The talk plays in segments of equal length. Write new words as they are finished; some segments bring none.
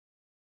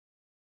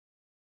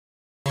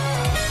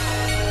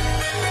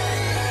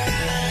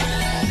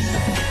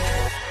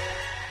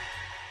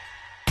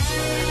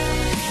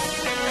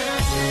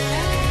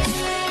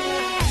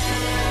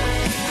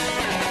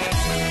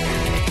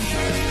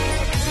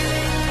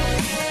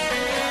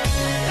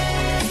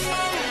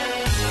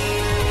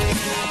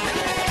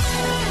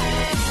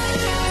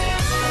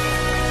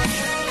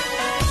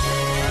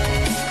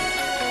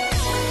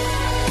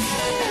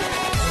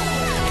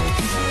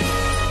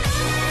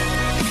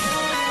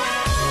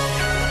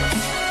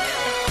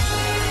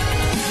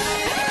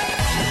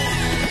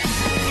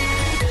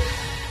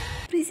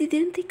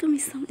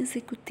Comissão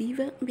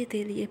Executiva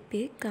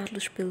BTL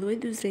Carlos Peloi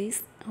dos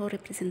Reis, o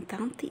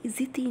representante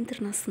ZT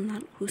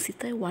Internacional Rússia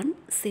Taiwan,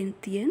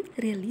 Sentien,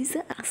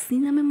 realiza a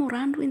assina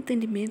memorando de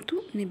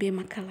entendimento nebe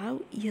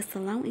Macalau e a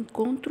salão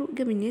encontro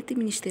Gabinete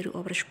Ministério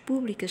Obras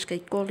Públicas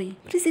Caicoli.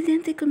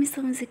 Presidente da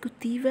Comissão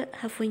Executiva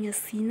Rafael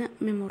assina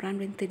memorando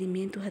de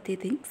entendimento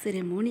hateten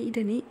cerimônia e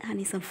dani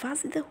hanisan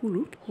fase da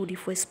hulu, onde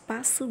foi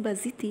espaço da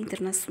ZT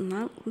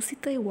Internacional Rússia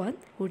Taiwan,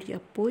 onde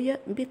apoia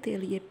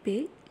BTL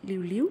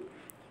Liu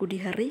o de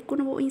Harry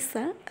Kunobo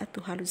Insa,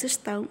 atual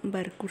gestão do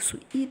recurso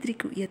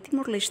hídrico e a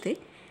Timor-Leste,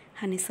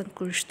 Hanesan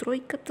constrói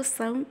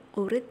captação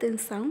ou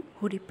retenção,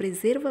 onde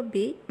preserva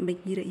bem,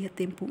 banheira e a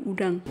tempo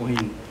udang. Hoje,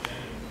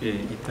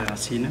 ita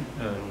Asina,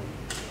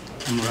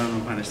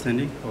 memorandum of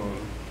understanding, ou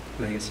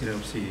legacy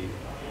of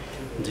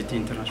GT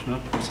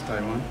Internasional, Rússia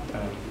Taiwan,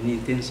 minha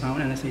intenção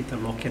é nessa ita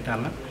local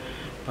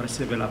para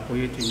receber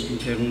apoio em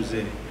termos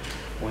de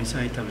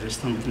onde ita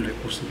gestão do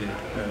recurso de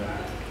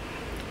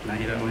na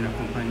hira ona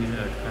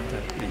companhia kata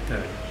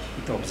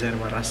ita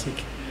observa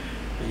rasik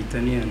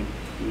itanian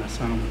na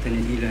sana mutene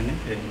ilha né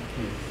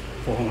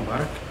pohon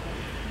barak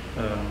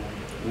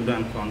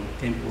udan com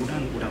tempo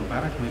udan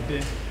barak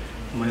mas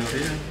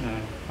maioria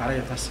para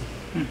ya tasi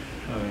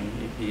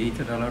e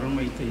ita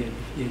dalaruma ita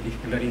e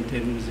dificuldade em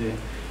termos de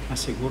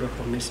assegura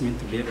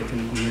fornecimento de bebê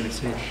tendo como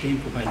merece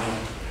tempo vai lá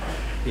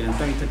e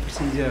então ita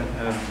precisa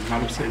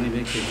maluco ser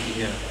nível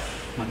que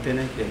manter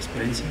a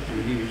experiência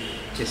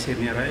que ser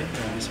nerai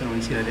nessa não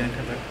insira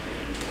dentro da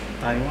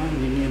Taiwan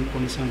ini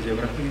condição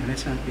geográfica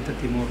nessa kita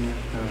timurnya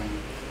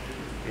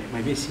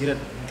mas bem sira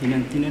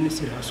tinan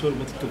sira hasil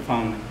buat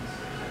tufan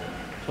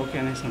so que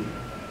nessa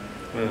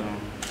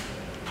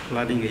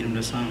flooding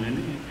inundação né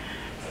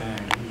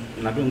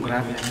lalu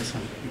grave nessa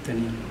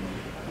itania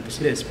então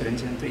sira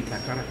experiência então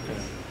itakara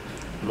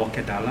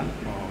local dalam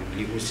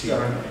liusi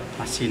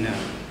Asina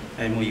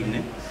MOU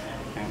né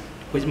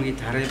depois me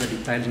guitarra da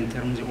detalhes em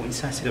termos de onde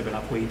se dá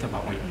apoio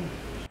também.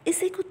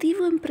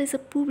 Executivo Empresa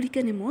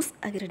Pública Nemos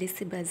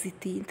agradece a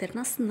ZT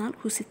Internacional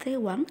Rússia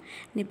Taiwan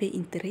nebe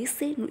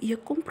interesse no e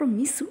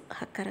compromisso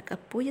a cara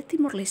apoia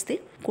Timor-Leste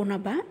com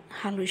a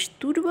halo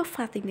estudo a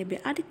fato nebe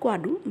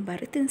adequado para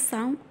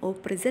retenção ou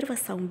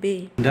preservação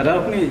B. Dada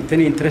aku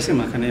tem interesse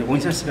makanya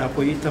onde se dá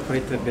apoio tá para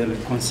ita bela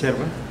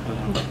conserva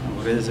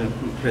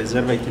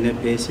preserva ita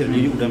nebe ser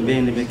lili udah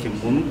bem nebe que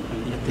bom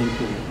e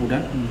tempo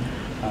udah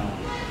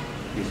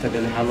ita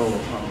bela halo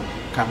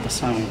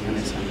captação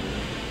nessa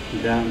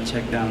dan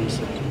check down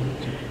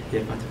ya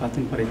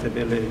pat-patin para ita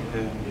bele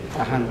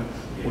tahan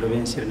udah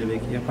vencer nebe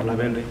que ya para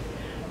bele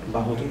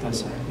bajo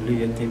tasa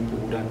liya tempo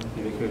udah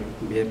nebe que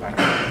biar para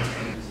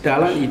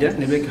dalam ida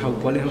nebe que hau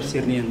boleh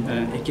ser ni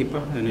equipa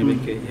nebe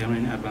que yang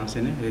lain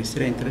avance né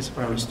será interesse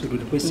para o estudo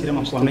depois será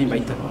uma forma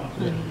baita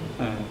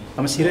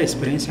mas será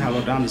experiência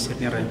halo down ser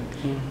ni rai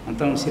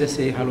então será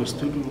se halo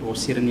estudo ou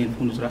ser ni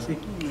fundo trasi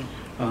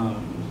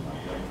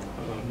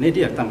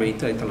dia também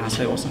ita lá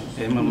sai osa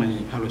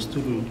mamãe halo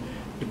estudo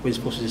depois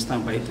posso estar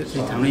baita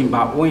também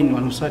baoin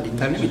manusia di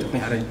tali itu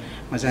penhare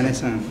mas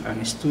nessa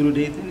estudo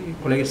de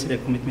colega seria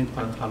commitment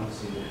para halo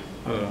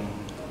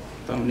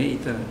então ne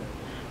ita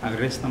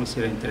agres também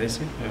será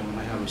interesse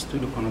mas halo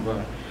estudo quando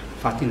va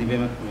fatti ne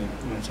bema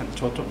macam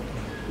choto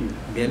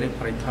bele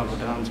para halo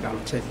dalam segala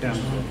check down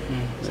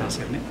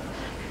sanserne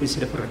depois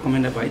seria para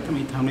recomendar baita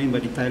também ba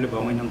detail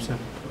baoin manusia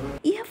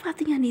ia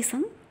fatinha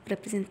nisan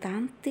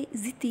representante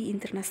ZT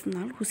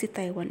Internacional Rússia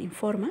Taiwan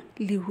informa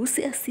que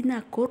Rússia assina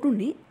acordo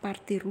ne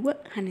parte rua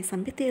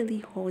hanesan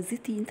BTL ho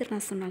ZT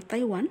Internacional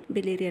Taiwan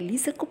bele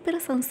realiza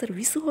cooperação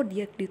serviço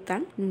rodia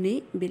clitan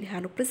ne bele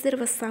halo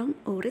preservação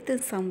ou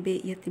retenção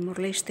B e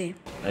Timor-Leste.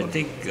 I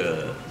think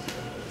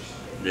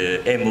the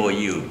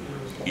MOU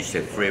is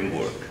a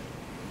framework.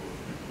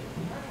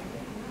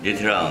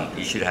 Later on,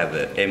 you should have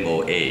a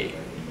MOA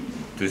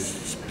to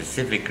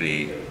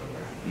specifically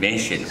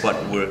mention what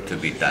work to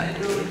be done.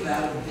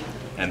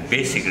 And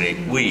basically,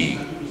 we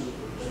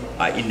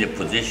are in the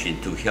position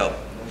to help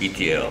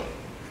BTL.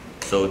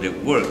 So the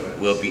work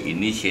will be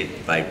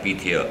initiated by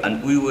BTL,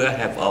 and we will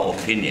have our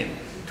opinion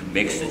to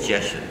make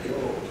suggestions.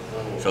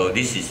 So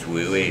this is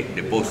where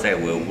the both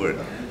sides will work.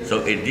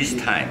 So at this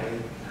time,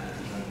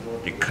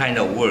 the kind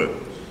of work,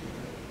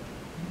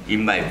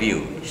 in my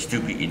view, is to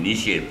be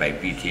initiated by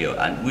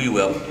BTL, and we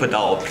will put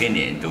our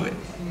opinion into it.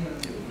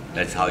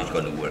 That's how it's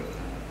going to work.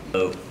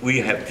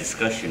 We have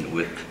discussion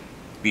with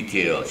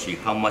BTL, see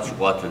how much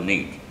water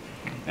need,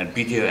 and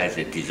BTL has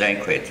a design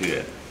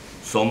criteria.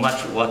 So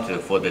much water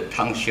for the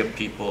township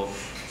people,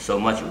 so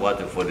much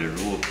water for the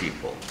rural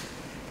people.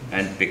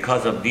 And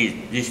because of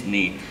this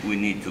need, we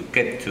need to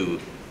get to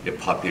the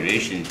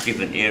population in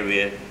different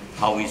area,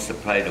 how we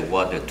supply the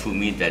water to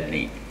meet that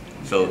need.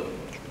 So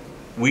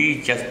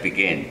we just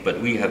began,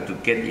 but we have to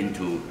get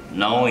into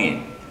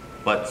knowing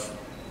what's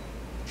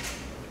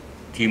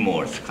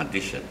Timor's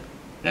condition,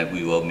 that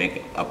we will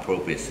make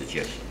appropriate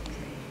suggestions.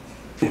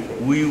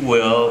 We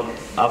will,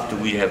 after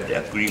we have the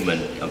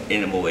agreement of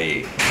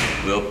NMOA,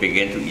 we'll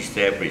begin to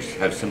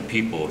have some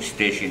people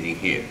stationed in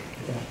here.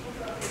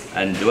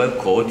 And we'll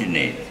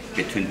coordinate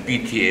between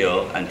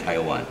BTL and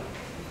Taiwan.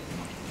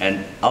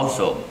 And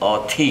also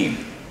our team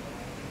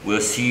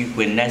will see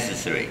when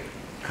necessary,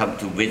 come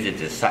to visit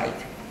the site.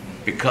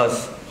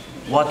 Because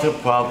water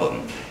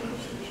problem,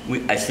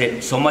 I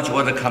said so much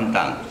water come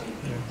down.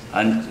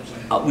 And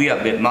we are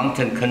a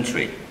mountain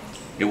country.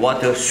 The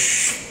water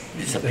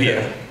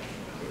disappear.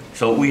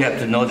 So we have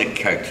to know the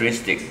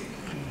characteristic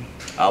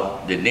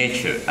of the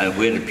nature and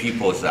where the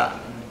peoples are.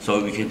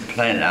 So we can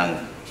plan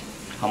on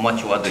how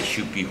much water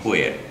should be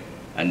where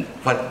and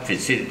what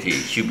facility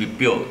should be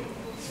built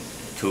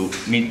to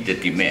meet the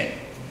demand.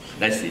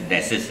 That's the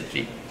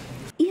necessity.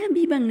 Ia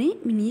bibang ne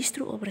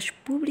Ministro Obras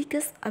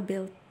Públicas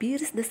Abel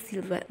Pires da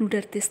Silva no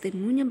dar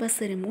testemunha da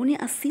cerimônia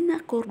Asina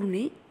Akordu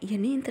ne e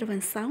na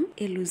intervenção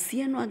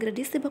elogia no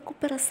agradece a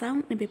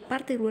cooperação na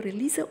parte do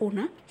realiza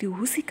ona de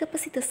uso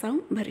capacitação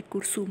para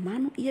recurso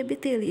humano e a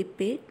BTL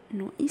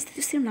no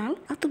institucional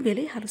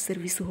atubele halo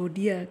serviço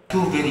rodia.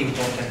 Two very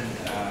important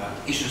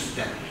issues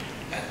that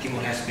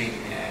Timor has been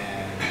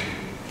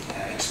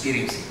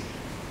experiencing.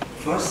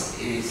 First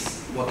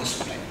is water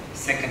supply.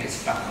 Second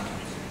is flood control.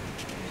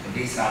 So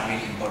these are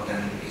really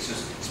important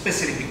issues,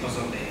 especially because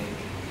of the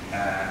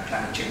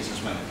climate change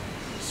as well.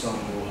 So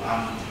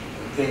I'm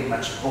very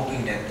much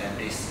hoping that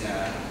this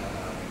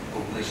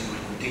cooperation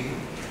will continue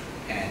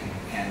and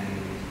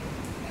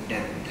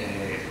that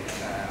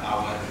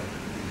our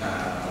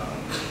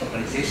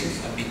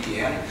organizations,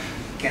 BTL,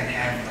 can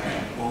have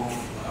both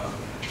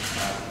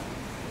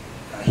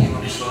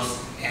human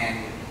resource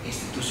and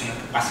institutional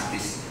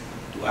capacities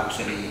to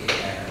actually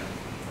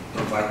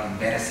provide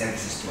better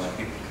services to our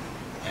people.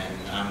 And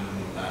I'm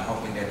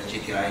hoping that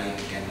GTI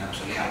can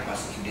actually help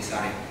us in this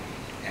area.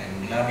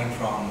 And learning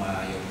from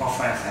your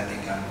conference, I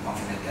think I'm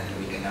confident that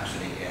we can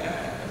actually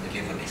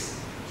deliver this.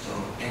 So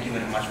thank you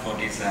very much for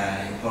this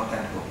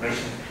important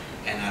cooperation,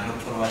 and I look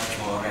forward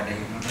for the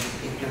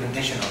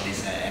implementation of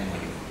this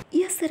MOU.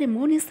 E a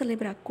cerimônia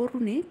celebra Akordu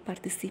ne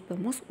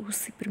participamos o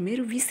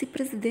primeiro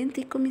vice-presidente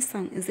e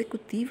comissão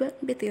executiva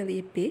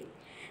BTL-EP,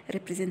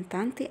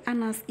 representante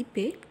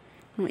ANAS-IP,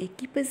 no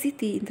equipa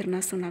ZT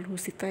Internasional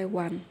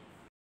Taiwan.